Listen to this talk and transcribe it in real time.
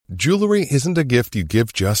Jewelry isn't a gift you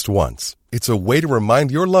give just once. It's a way to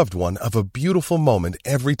remind your loved one of a beautiful moment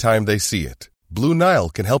every time they see it. Blue Nile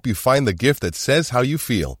can help you find the gift that says how you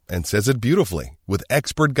feel and says it beautifully, with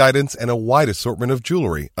expert guidance and a wide assortment of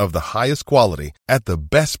jewelry of the highest quality at the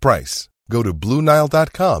best price. Go to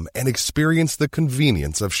BlueNile.com and experience the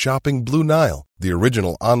convenience of shopping Blue Nile, the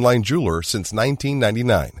original online jeweler since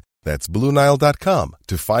 1999. That's BlueNile.com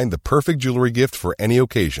to find the perfect jewelry gift for any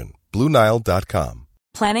occasion. BlueNile.com.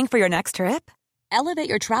 Planning for your next trip? Elevate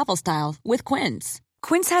your travel style with Quince.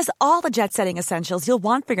 Quince has all the jet-setting essentials you'll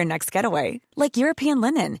want for your next getaway, like European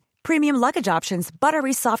linen, premium luggage options,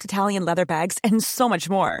 buttery soft Italian leather bags, and so much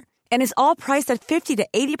more. And is all priced at 50 to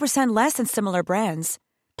 80% less than similar brands.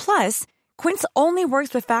 Plus, Quince only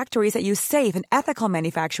works with factories that use safe and ethical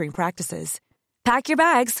manufacturing practices. Pack your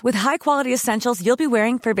bags with high-quality essentials you'll be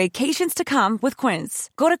wearing for vacations to come with Quince.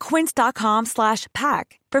 Go to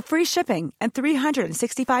quince.com/pack for free shipping and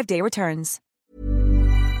 365-day returns.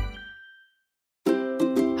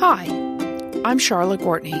 Hi, I'm Charlotte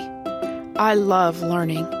Gortney. I love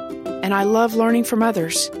learning, and I love learning from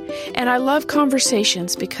others, and I love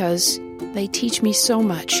conversations because they teach me so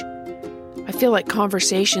much. I feel like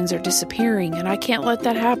conversations are disappearing, and I can't let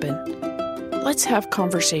that happen. Let's have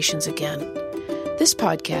conversations again. This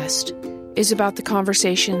podcast is about the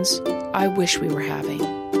conversations I wish we were having.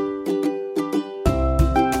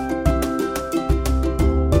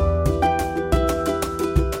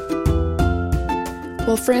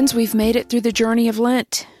 Well, friends, we've made it through the journey of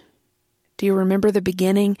Lent. Do you remember the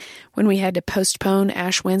beginning when we had to postpone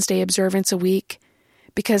Ash Wednesday observance a week?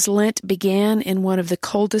 Because Lent began in one of the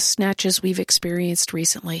coldest snatches we've experienced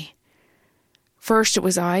recently. First it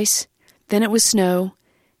was ice, then it was snow,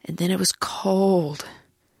 and then it was cold.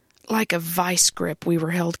 Like a vice grip, we were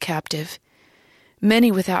held captive.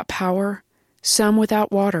 Many without power, some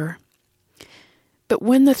without water. But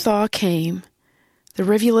when the thaw came, the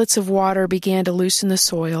rivulets of water began to loosen the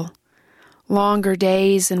soil. Longer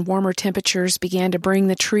days and warmer temperatures began to bring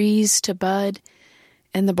the trees to bud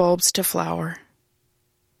and the bulbs to flower.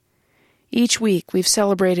 Each week we've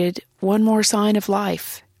celebrated one more sign of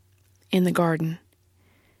life in the garden.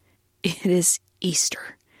 It is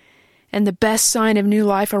Easter, and the best sign of new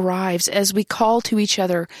life arrives as we call to each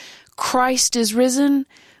other, Christ is risen,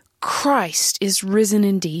 Christ is risen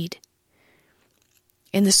indeed.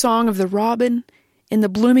 In the song of the robin, in the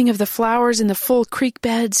blooming of the flowers in the full creek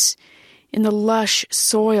beds, in the lush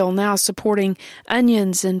soil now supporting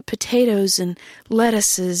onions and potatoes and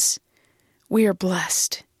lettuces, we are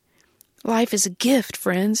blessed. Life is a gift,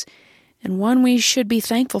 friends, and one we should be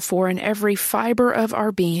thankful for in every fiber of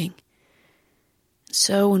our being.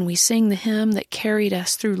 So when we sing the hymn that carried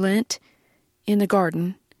us through Lent in the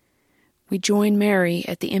garden, we join Mary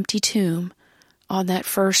at the empty tomb on that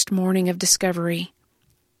first morning of discovery.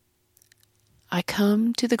 I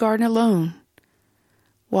come to the garden alone,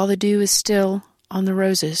 while the dew is still on the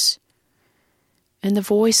roses, and the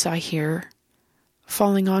voice I hear,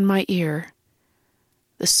 falling on my ear,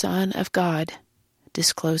 the Son of God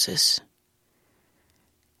discloses.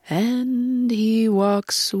 And he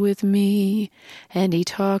walks with me, and he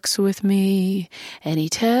talks with me, and he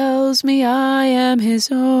tells me I am his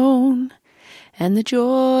own, and the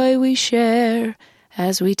joy we share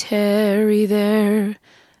as we tarry there,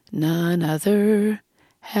 none other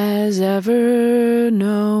has ever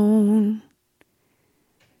known.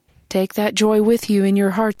 Take that joy with you in your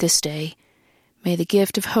heart this day. May the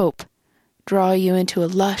gift of hope draw you into a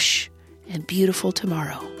lush and beautiful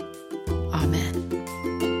tomorrow. Amen.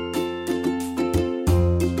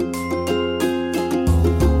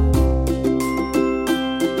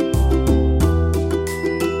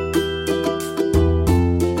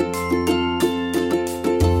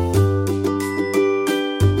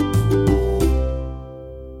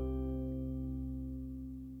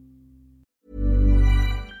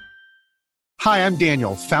 Hi, I'm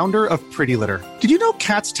Daniel, founder of Pretty Litter. Did you know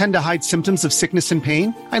cats tend to hide symptoms of sickness and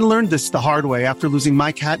pain? I learned this the hard way after losing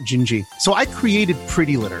my cat, Gingy. So I created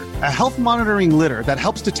Pretty Litter, a health monitoring litter that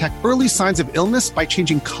helps detect early signs of illness by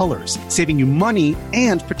changing colors, saving you money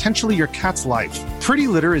and potentially your cat's life. Pretty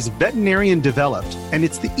Litter is veterinarian developed, and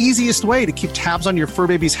it's the easiest way to keep tabs on your fur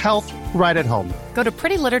baby's health right at home. Go to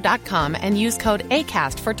prettylitter.com and use code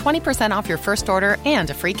ACAST for 20% off your first order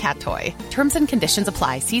and a free cat toy. Terms and conditions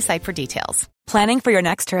apply. See site for details. Planning for your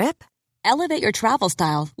next trip? Elevate your travel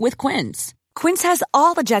style with Quince. Quince has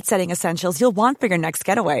all the jet-setting essentials you'll want for your next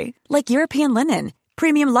getaway, like European linen,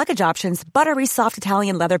 premium luggage options, buttery soft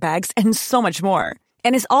Italian leather bags, and so much more.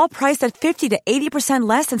 And is all priced at 50 to 80%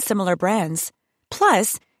 less than similar brands.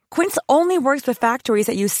 Plus, Quince only works with factories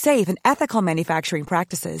that use safe and ethical manufacturing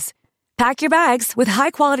practices. Pack your bags with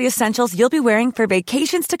high-quality essentials you'll be wearing for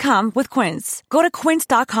vacations to come with Quince. Go to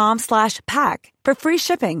quince.com/pack for free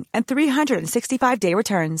shipping and 365-day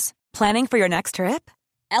returns. Planning for your next trip?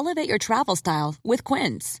 Elevate your travel style with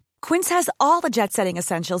Quince. Quince has all the jet-setting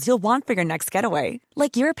essentials you'll want for your next getaway,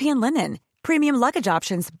 like European linen, premium luggage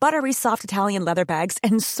options, buttery soft Italian leather bags,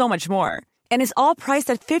 and so much more. And is all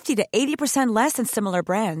priced at 50 to 80% less than similar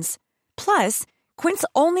brands. Plus, Quince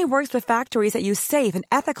only works with factories that use safe and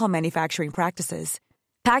ethical manufacturing practices.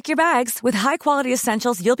 Pack your bags with high-quality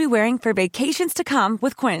essentials you'll be wearing for vacations to come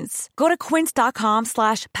with Quince. Go to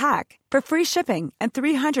quince.com/pack for free shipping and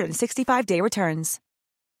 365-day returns.